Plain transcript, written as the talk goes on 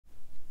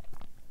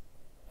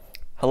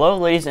Hello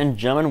ladies and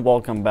gentlemen,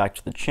 welcome back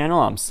to the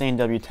channel. I'm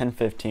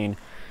SaneW1015,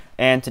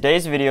 and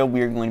today's video we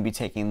are going to be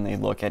taking a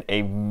look at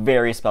a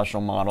very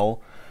special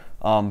model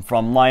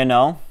from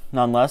Lionel.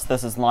 Nonetheless,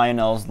 this is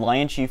Lionel's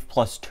Lionchief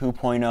Plus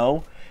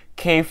 2.0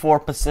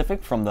 K4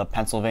 Pacific from the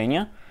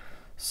Pennsylvania.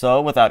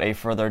 So without a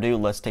further ado,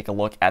 let's take a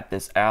look at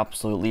this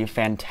absolutely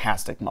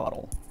fantastic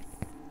model.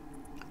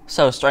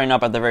 So starting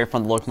up at the very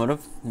front of the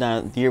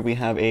locomotive, here we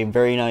have a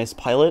very nice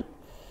pilot.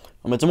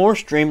 It's a more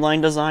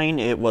streamlined design.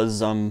 It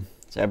was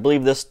so I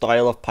believe this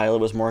style of pilot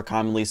was more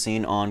commonly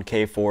seen on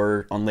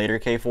later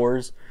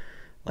K4s,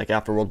 like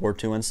after World War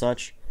II and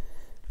such.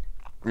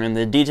 And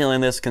the detailing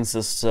in this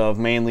consists of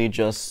mainly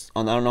just,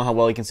 I don't know how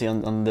well you can see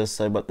on this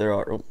side, but there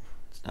are,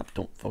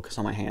 don't focus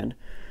on my hand.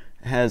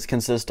 It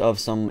consists of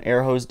some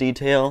air hose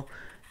detail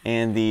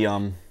and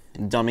the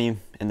dummy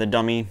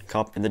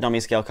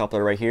scale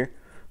coupler right here.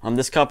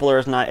 This coupler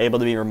is not able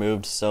to be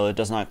removed, so it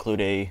does not include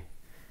a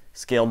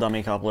scale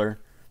dummy coupler.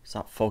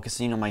 Stop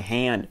focusing on my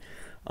hand.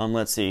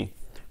 Let's see.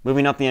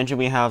 Moving up the engine,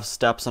 we have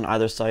steps on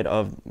either side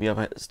of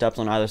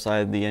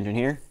the engine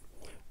here.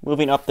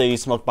 Moving up the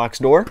smoke box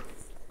door,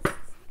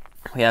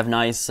 we have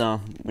nice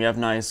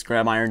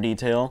grab iron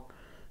detail,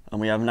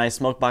 and we have nice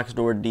smoke box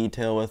door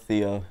detail with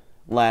the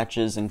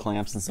latches and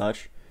clamps and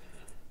such.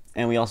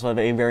 And we also have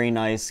a very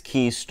nice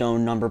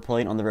keystone number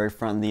plate on the very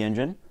front of the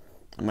engine.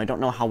 I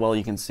don't know how well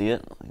you can see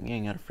it.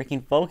 You gotta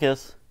freaking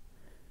focus.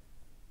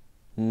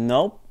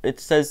 Nope, it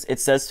says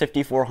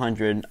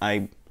 5400.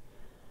 I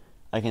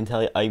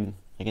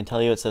can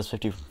tell you it says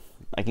 50.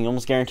 I can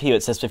almost guarantee you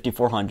it says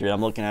 5400. I'm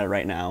looking at it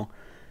right now.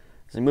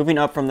 So moving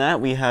up from that,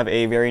 we have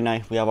a very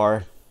nice. We have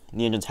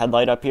the engine's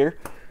headlight up here,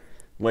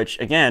 which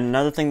again,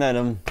 another thing that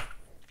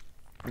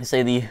I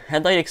say the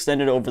headlight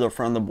extended over the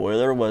front of the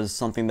boiler was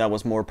something that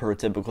was more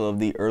prototypical of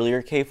the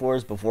earlier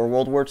K4s before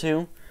World War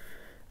II.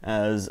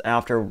 As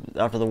after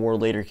the war,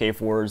 later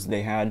K4s,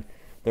 they had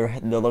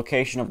the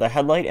location of the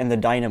headlight and the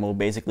dynamo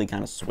basically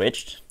kind of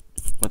switched,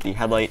 with the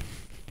headlight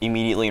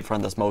immediately in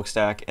front of the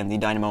smokestack and the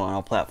dynamo on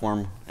a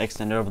platform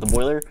extended over the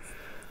boiler.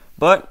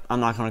 But I'm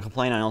not going to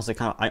complain. I honestly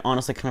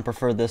kind of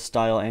prefer this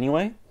style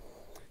anyway.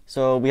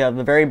 So we have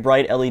a very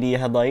bright LED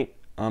headlight.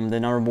 The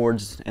number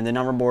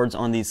boards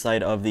on the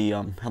side of the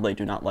headlight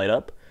do not light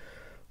up.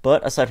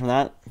 But aside from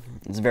that,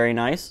 it's very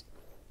nice.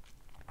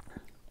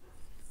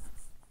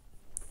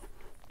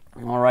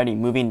 Alrighty,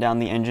 moving down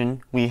the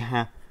engine, we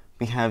have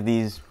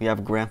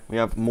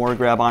more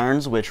grab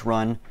irons which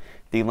run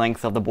the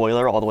length of the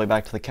boiler all the way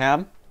back to the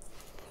cab.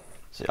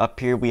 So up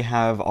here we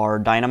have our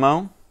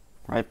dynamo,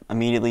 right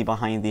immediately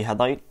behind the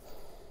headlight.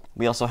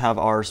 We also have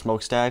our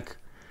smokestack.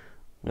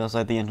 We also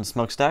have the engine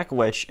smokestack,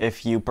 which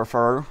if you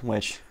prefer,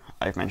 which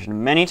I've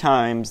mentioned many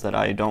times that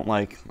I don't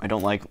like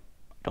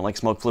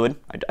smoke fluid.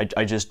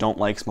 I just don't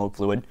like smoke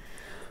fluid.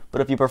 But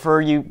if you prefer,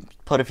 you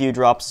put a few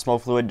drops of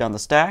smoke fluid down the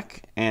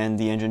stack, and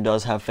the engine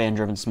does have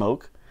fan-driven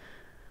smoke,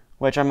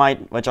 which I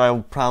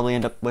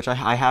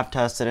have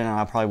tested, and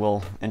I probably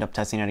will end up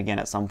testing it again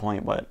at some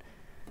point. But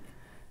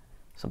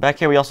so back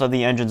here we also have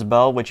the engine's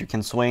bell, which you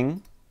can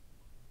swing.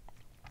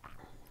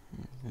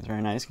 It's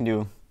very nice. You can do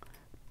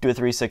a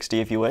 360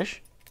 if you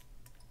wish.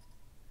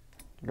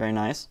 Very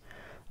nice.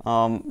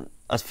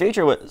 A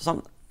feature with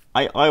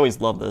I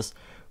always love this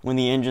when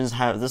the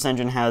this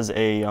engine has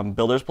a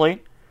builder's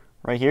plate.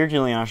 Right here,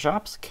 Juliana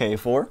Shops,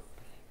 K4.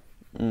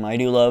 I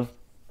do love,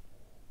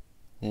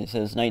 it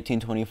says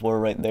 1924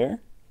 right there.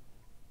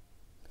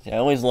 See, I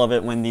always love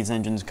it when these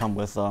engines come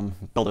with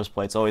builder's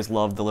plates. I always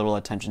love the little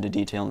attention to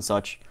detail and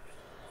such.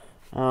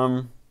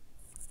 So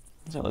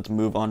let's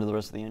move on to the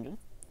rest of the engine.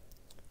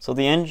 So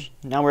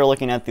now we're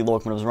looking at the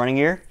locomotive's running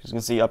gear. As you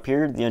can see up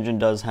here, the engine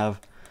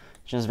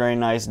has very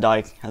nice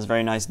die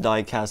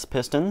cast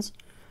pistons.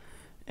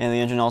 And the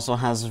engine also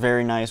has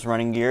very nice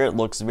running gear. It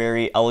looks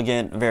very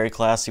elegant, very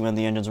classy when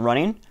the engine's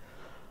running.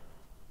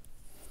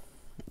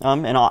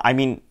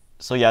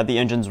 So yeah, the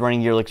engine's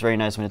running gear looks very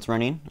nice when it's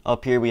running.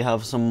 Up here we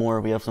have some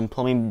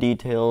plumbing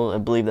detail. I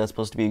believe that's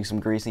supposed to be some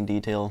greasing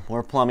detail.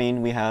 More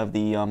plumbing. We have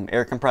the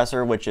air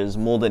compressor, which is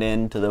molded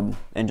into the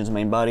engine's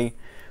main body.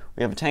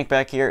 We have a tank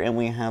back here, and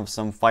we have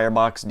some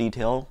firebox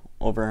detail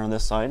over on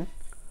this side.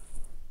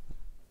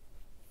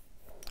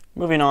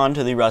 Moving on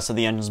to the rest of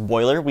the engine's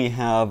boiler, we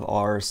have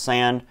our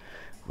sand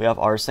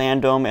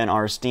dome and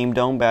our steam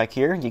dome back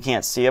here. You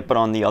can't see it, but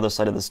on the other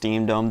side of the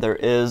steam dome, there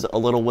is a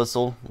little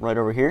whistle right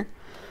over here.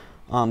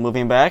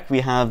 Moving back, we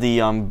have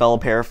the Bell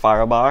Pair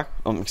firebox.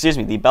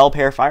 The Bell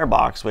Pair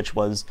firebox, which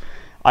was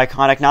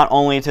iconic not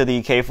only to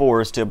the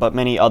K4s but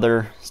many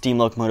other steam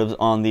locomotives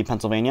on the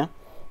Pennsylvania.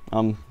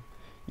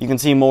 You can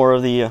see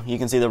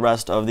the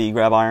rest of the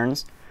grab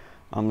irons.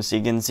 So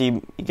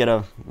you get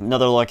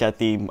another look at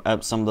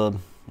some of the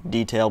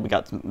detail. We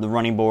got the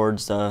running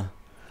boards, the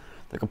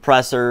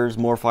compressors,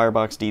 more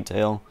firebox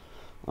detail.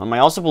 I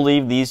also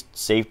believe these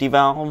safety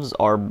valves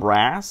are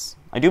brass.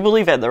 I do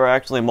believe that there are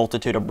actually a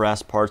multitude of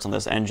brass parts on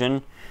this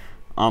engine.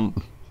 I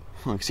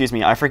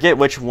forget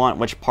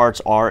which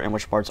parts are and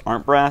which parts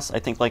aren't brass. I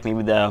think like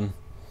maybe the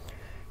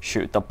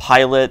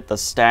pilot, the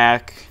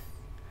stack,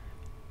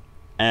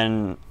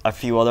 and a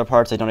few other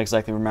parts I don't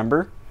exactly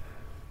remember.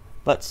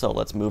 But so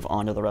let's move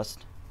on to the rest.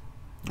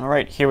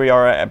 Alright, here we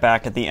are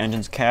back at the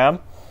engine's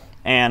cab,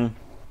 and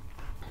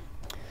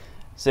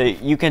so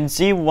you can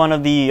see one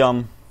of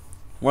the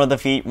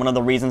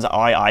reasons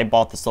I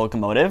bought this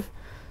locomotive.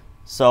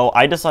 So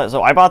I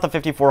bought the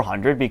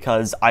 5400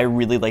 because I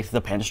really liked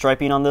the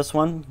pinstriping on this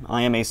one.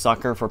 I am a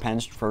sucker for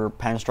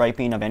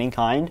pinstriping of any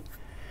kind.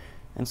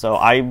 And so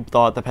I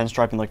thought the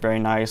pinstriping looked very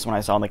nice when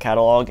I saw in the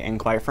catalog, and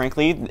quite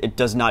frankly, it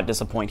does not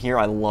disappoint here.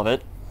 I love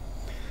it.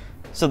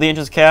 So the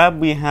engine's cab,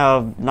 we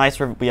have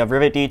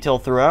rivet detail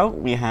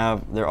throughout.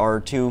 There are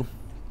 2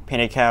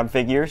 painted cab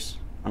figures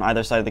on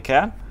either side of the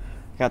cab.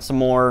 Got some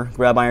more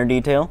grab iron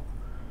detail.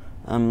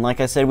 Like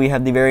I said, we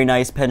have the very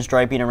nice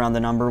pinstriping around the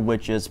number,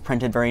 which is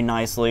printed very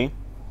nicely.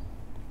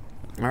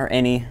 No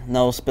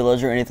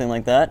spillage or anything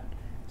like that.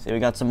 So we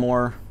got some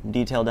more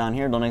detail down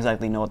here. Don't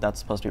exactly know what that's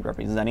supposed to be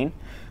representing.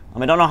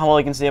 I don't know how well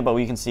you can see it, but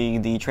we can see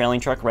the trailing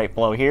truck right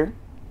below here.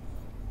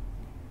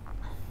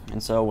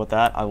 And so with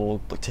that, I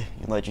will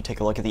let you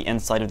take a look at the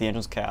inside of the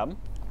engine's cab.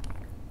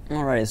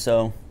 Alright,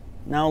 so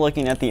now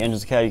looking at the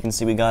engine's cab, you can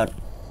see we got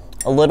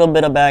a little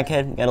bit of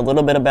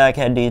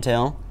backhead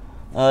detail.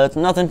 It's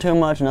nothing too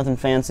much, nothing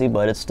fancy,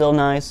 but it's still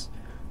nice.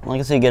 Like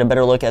I said, you get a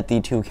better look at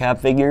the 2 cab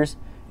figures,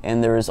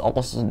 and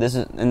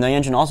the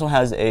engine also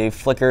has a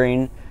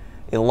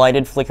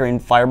lighted flickering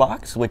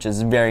firebox, which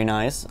is very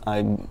nice.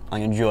 I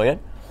enjoy it.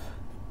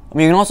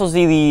 You can also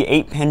see the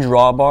 8-pin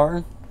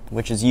drawbar,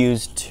 which is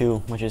used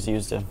to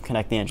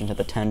connect the engine to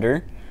the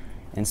tender.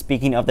 And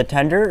speaking of the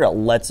tender,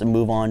 let's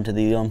move on to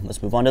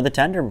the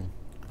tender.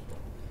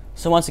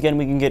 So once again,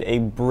 we can get a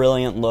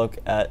brilliant look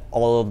at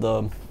all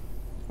the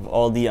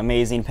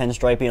amazing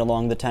pinstriping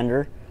along the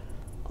tender.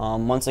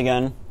 Once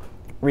again,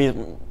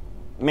 one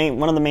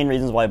of the main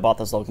reasons why I bought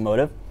this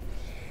locomotive.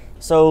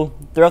 So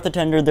throughout the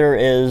tender,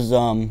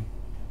 the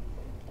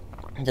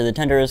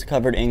tender is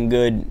covered in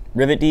good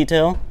rivet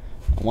detail.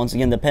 Once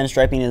again, the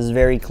pinstriping is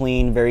very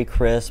clean, very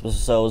crisp.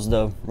 So is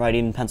the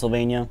writing in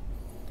Pennsylvania.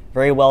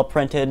 Very well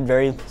printed,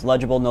 very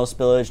legible, no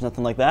spillage,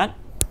 nothing like that.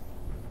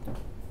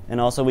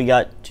 And also, we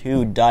got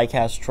 2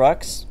 die-cast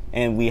trucks,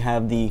 and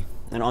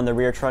on the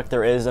rear truck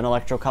there is an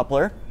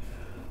electrocoupler,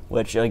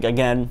 which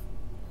again,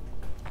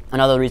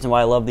 another reason why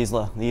I love these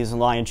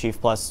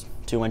Lionchief Plus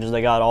 2 engines.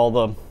 They got all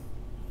the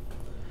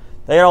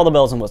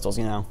bells and whistles,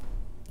 you know.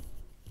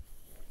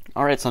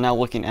 All right, so now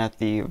looking at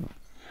the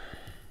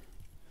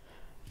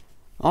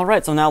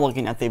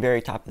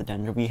very top of the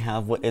tender, we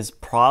have what is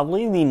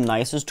probably the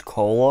nicest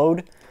coal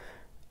load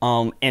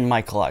in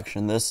my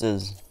collection. It's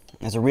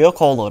a real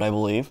coal load, I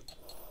believe,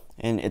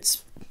 and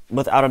it's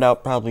without a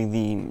doubt probably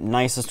the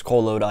nicest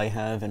coal load I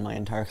have in my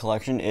entire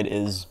collection. It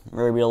is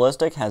very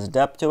realistic, has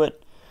depth to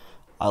it.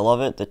 I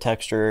love it. The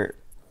texture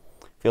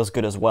feels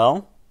good as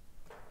well.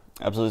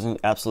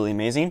 Absolutely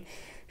amazing.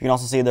 You can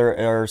also see there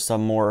are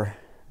some more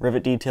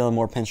rivet detail and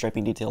more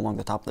pinstriping detail along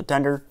the top of the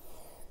tender.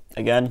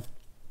 Again,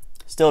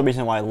 still a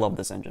reason why I love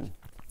this engine.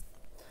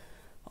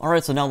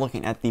 Alright, so now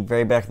looking at the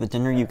very back of the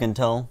tender, you can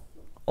tell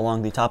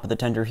along the top of the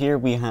tender here,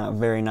 we have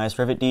very nice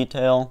rivet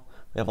detail.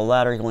 We have a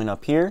ladder going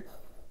up here.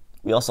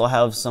 We also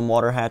have some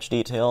water hatch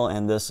detail,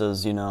 and this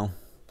is, it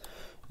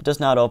does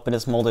not open,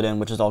 it's molded in,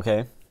 which is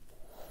okay.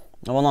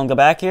 Now along the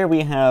back here,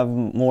 we have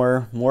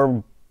more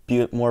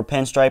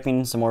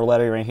pinstriping, some more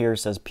lettering right here. It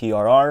says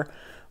PRR.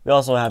 We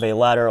also have a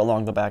ladder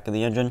along the back of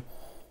the engine.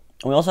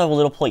 And we also have a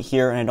little plate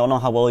here, and I don't know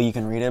how well you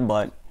can read it,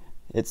 but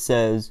it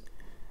says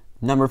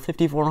number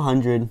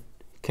 5400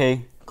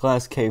 K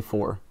class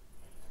K4.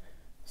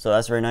 So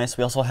that's very nice.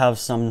 We also have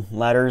some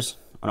ladders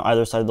on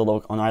either side of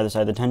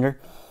the tender,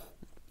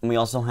 and we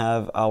also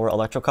have our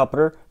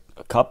electrocoupler,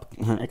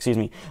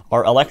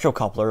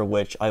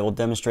 which I will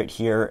demonstrate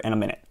here in a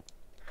minute.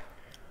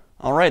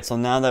 Alright, so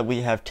now that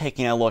we have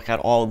taken a look at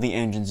all of the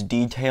engine's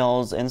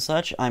details and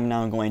such, I'm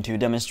now going to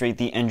demonstrate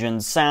the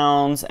engine's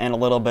sounds and a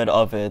little bit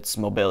of its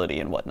mobility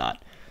and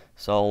whatnot.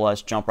 So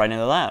let's jump right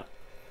into that.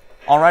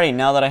 Alrighty,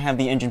 now that I have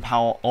the engine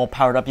all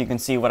powered up, you can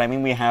see what I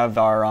mean. We have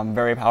our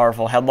very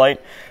powerful headlight.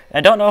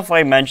 I don't know if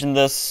I mentioned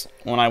this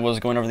when I was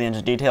going over the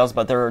engine details,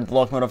 but the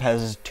locomotive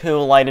has two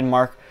lighted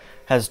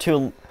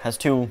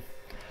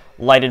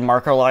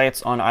marker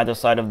lights on either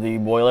side of the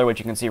boiler, which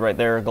you can see right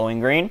there glowing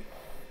green.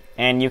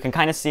 And you can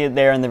kind of see it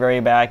there in the very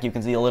back. You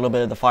can see a little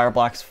bit of the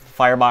firebox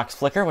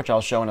flicker, which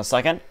I'll show in a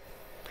second.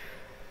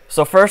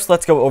 So first,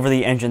 let's go over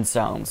the engine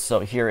sounds. So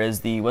here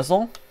is the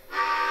whistle.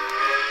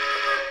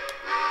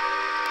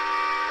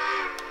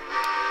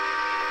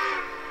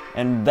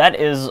 And that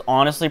is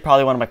honestly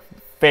probably one of my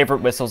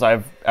favorite whistles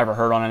I've ever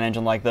heard on an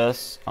engine like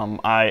this.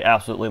 I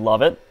absolutely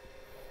love it.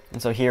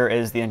 And so here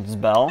is the engine's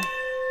bell.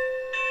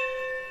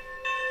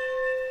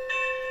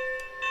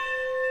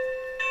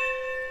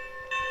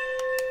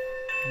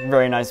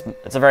 Very nice.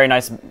 It's a very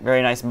nice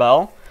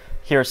bell.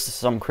 Here's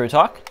some crew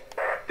talk.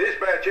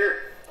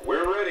 Dispatcher,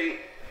 we're ready.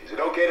 Is it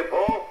okay to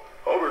pull?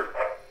 Over.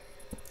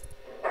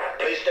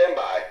 Please stand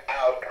by.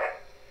 Out.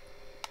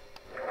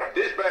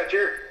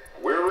 Dispatcher,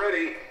 we're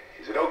ready.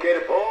 Is it okay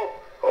to pull?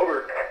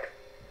 Over.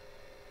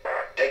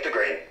 Take the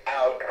green.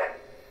 Out.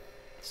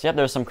 So yep,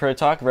 there's some crew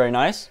talk, very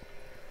nice.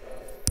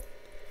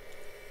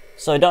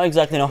 So I don't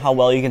exactly know how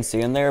well you can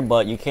see in there,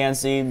 but you can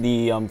see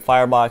the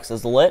firebox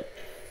is lit.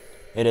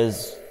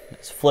 It's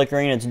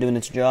flickering, it's doing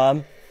its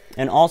job.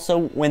 And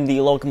also, when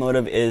the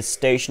locomotive is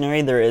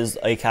stationary, there is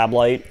a cab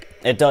light.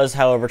 It does,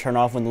 however, turn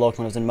off when the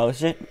locomotive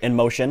is in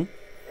motion,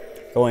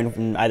 going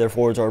from either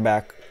forwards or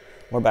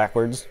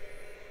backwards.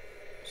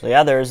 So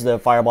yeah, there's the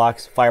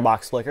firebox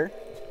flicker.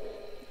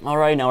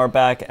 Alright, now we're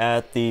back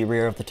at the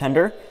rear of the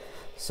tender.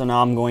 So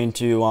now I'm going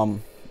to,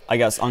 I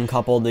guess,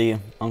 uncouple the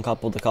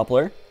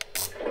coupler.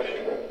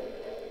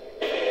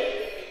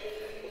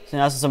 So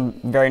now some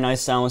very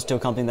nice sounds to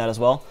accompany that as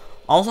well.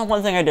 Also,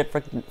 one thing I did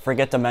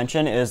forget to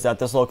mention is that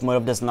this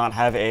locomotive does not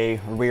have a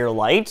rear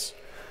light,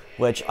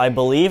 which I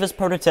believe is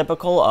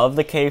prototypical of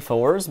the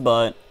K4s,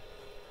 but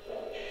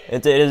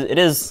it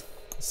is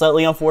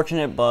slightly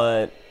unfortunate,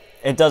 but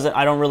it doesn't.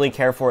 I don't really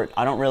care for it.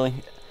 I didn't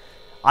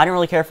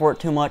really care for it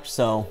too much,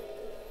 so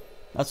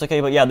that's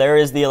okay. But yeah, there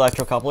is the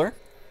electrocoupler.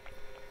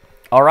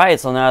 All right,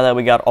 so now that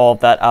we got all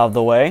of that out of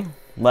the way,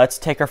 let's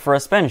take her for a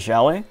spin,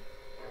 shall we?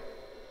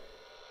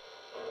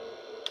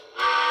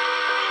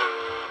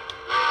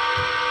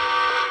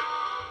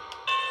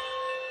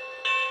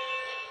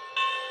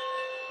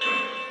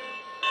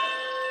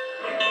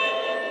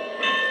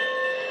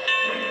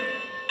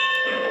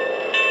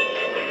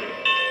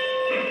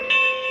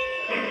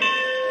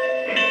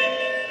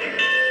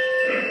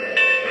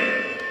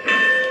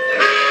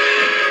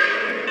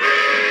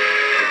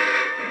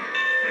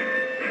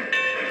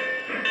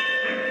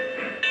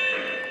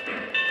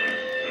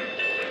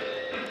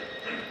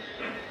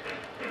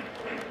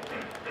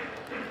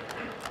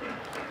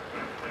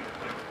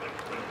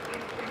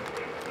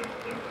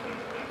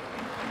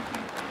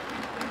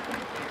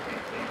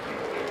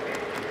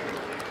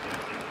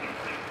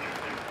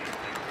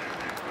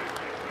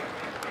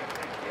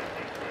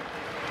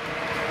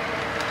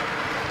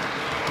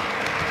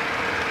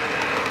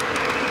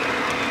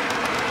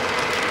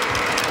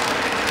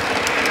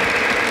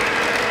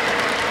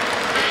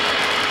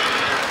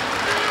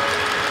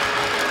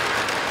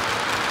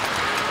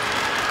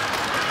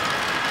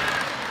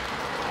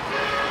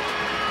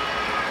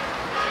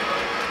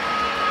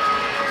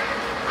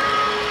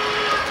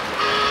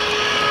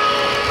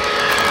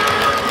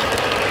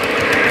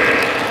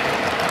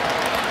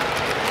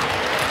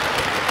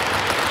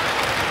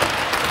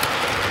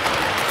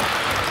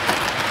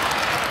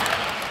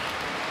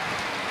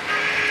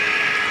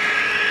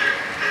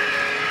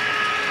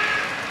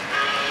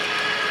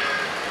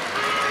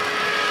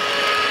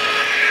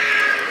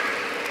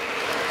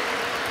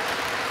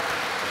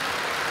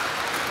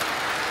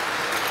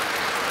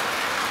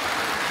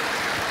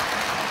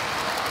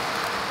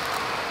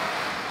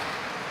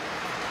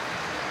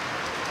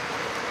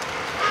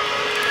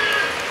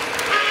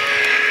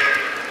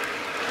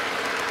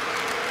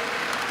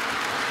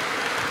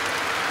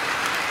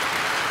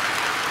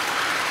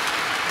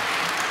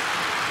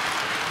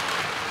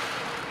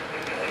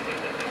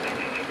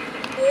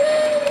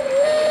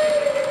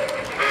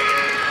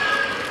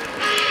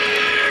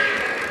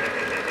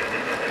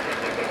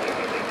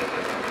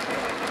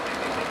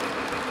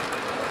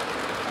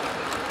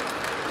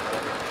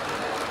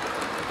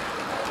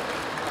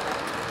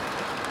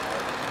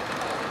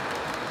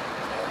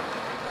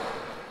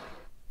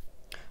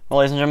 Well,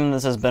 ladies and gentlemen,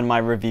 this has been my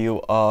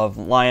review of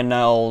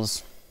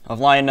Lionel's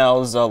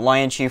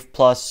Lionchief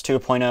Plus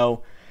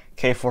 2.0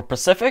 K4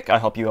 Pacific. I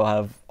hope you all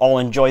have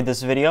enjoyed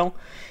this video.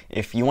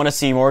 If you want to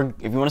see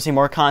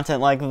more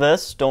content like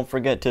this, don't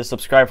forget to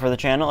subscribe for the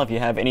channel. If you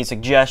have any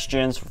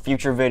suggestions for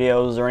future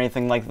videos or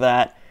anything like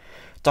that,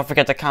 don't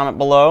forget to comment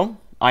below.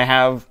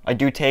 I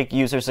do take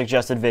user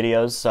suggested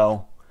videos,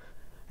 so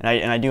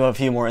and I do have a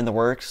few more in the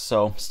works,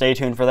 so stay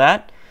tuned for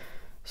that.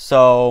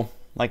 So,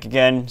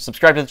 again,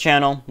 subscribe to the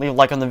channel, leave a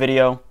like on the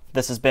video.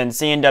 This has been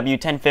CNW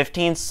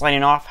 1015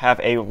 signing off. Have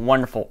a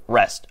wonderful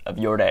rest of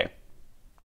your day.